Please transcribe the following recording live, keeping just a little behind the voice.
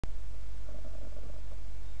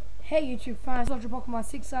Hey YouTube fans, it's Pokemon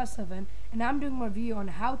 657 and I'm doing my review on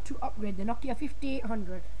how to upgrade the Nokia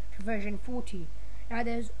 5800 to version 40. Now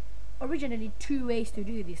there's originally two ways to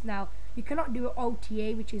do this. Now you cannot do an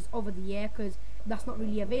OTA, which is over the air, because that's not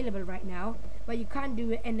really available right now, but you can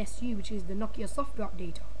do an NSU, which is the Nokia software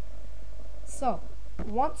updater. So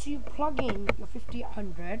once you plug in your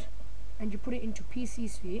 5800 and you put it into PC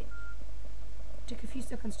Suite, take a few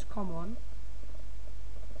seconds to come on.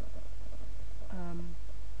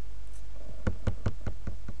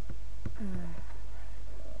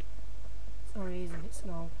 Sorry, it's a bit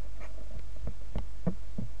slow.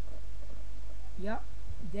 Yep,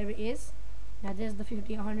 there it is. Now there's the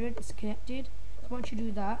 5800, it's connected. So once you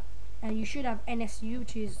do that, and you should have NSU,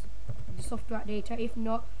 which is the software data. If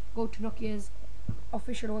not, go to Nokia's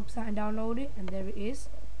official website and download it, and there it is.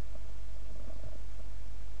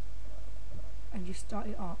 And you start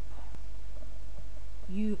it up.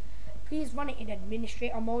 You please run it in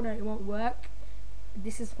administrator mode or it won't work.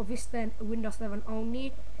 This is for Vista and Windows 11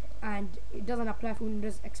 only, and it doesn't apply for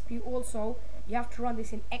Windows XP. Also, you have to run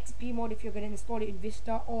this in XP mode if you're going to install it in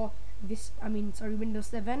Vista or Windows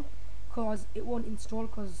 7, because it won't install,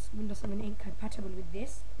 because Windows 7 ain't compatible with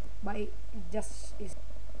this. But it just is.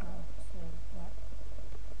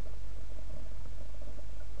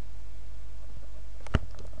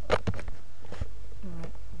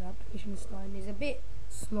 Alright, the application is starting. It's a bit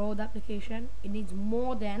slow, the application. It needs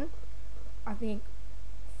more than, I think,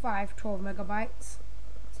 512 megabytes.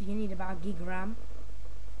 So you need about a gig RAM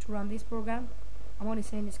to run this program. I'm only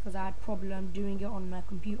saying this because I had problem doing it on my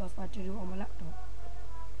computer, so I had to do it on my laptop.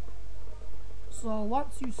 So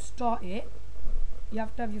once you start it, you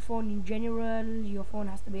have to have your phone in general. Your phone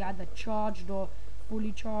has to be either charged or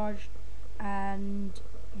fully charged, and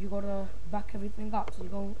you gotta back everything up. So you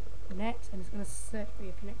go next, and it's gonna search for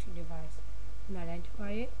your connected device and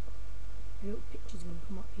identify it. A little picture's gonna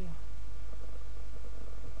come up here,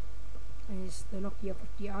 and it's the Nokia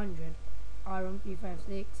 5800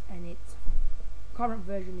 RM356, and its current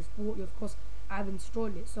version is 40. Of course, I've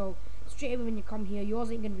installed it, so straight away when you come here, yours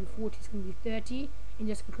ain't gonna be 40, it's gonna be 30, and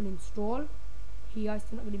just click on install. Here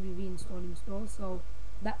it's not gonna be install. So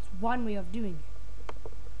that's one way of doing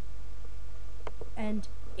it. And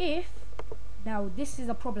if now this is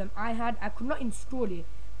a problem I had, I could not install it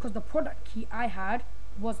because the product key I had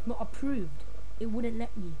was not approved. It wouldn't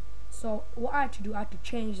let me. So what I had to do, I had to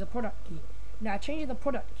change the product key. Now changing the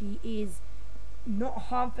product key is not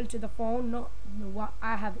harmful to the phone, not what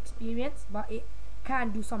I have experienced, but it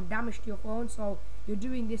can do some damage to your phone. So you're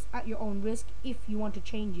doing this at your own risk if you want to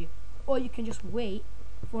change it, or you can just wait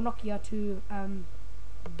for Nokia to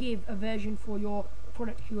give a version for your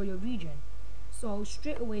product key or your region. So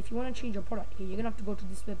straight away, if you want to change your product key, you're gonna have to go to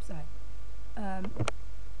this website.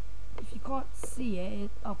 If you can't see it,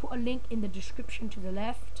 I'll put a link in the description to the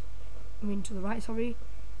left. To the right, sorry.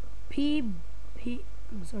 B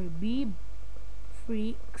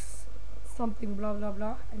Freaks something blah blah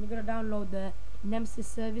blah, and you're gonna download the Nemesis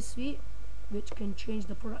service suite, which can change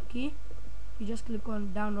the product key. You just click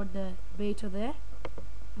on download the beta there,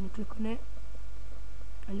 and you click on it.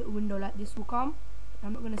 A little window like this will come.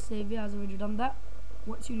 I'm not gonna save it, I've already done that.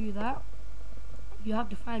 Once you do that, you have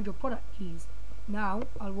to find your product keys. Now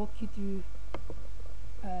I'll walk you through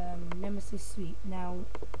Nemesis suite. Now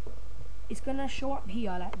it's gonna show up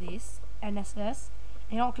here like this, NSS,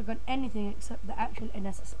 and I'll click on anything except the actual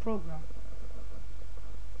NSS program.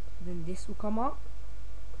 Then this will come up,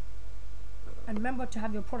 and remember to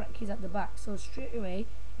have your product keys at the back. So straight away,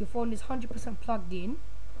 your phone is 100% plugged in.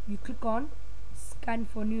 You click on scan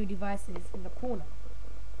for new devices in the corner,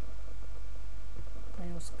 and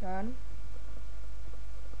you'll scan,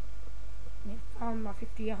 and it found my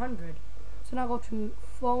 5800. So now go to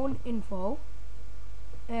phone info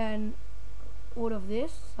and all of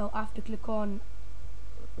this. So I have to click on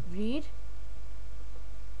read,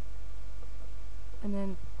 and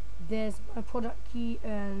then there's my product key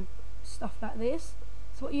and stuff like this.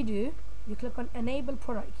 So what you do, you click on enable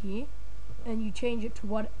product key and you change it to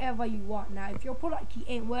whatever you want. Now if your product key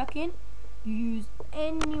ain't working, you use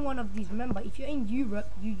any one of these. Remember, if you're in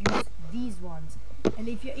Europe, you use these ones, and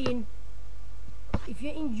if you're in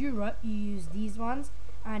Europe, you use these ones.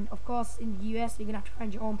 And of course in the US, you're gonna have to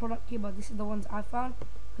find your own product key, but this is the ones I found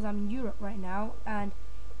because I'm in Europe right now. And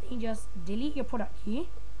you just delete your product key.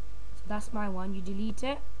 So that's my one. You delete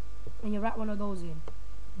it and you write one of those in.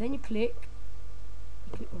 Then you click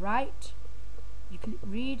write, you click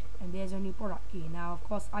read, and there's a new product key. Now of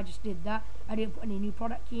course I just did that. I didn't put any new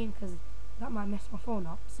product key in because that might mess my phone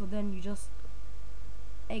up. So then you just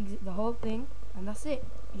exit the whole thing, and that's it.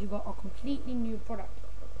 You got a completely new product key.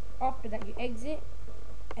 After that, you exit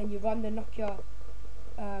and you run the Nokia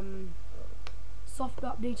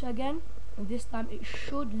software update again, and this time it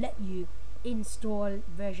should let you install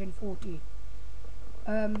version 40.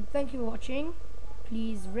 Thank you for watching.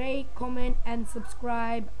 Please rate, comment and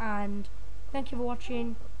subscribe, and thank you for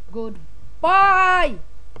watching. Goodbye.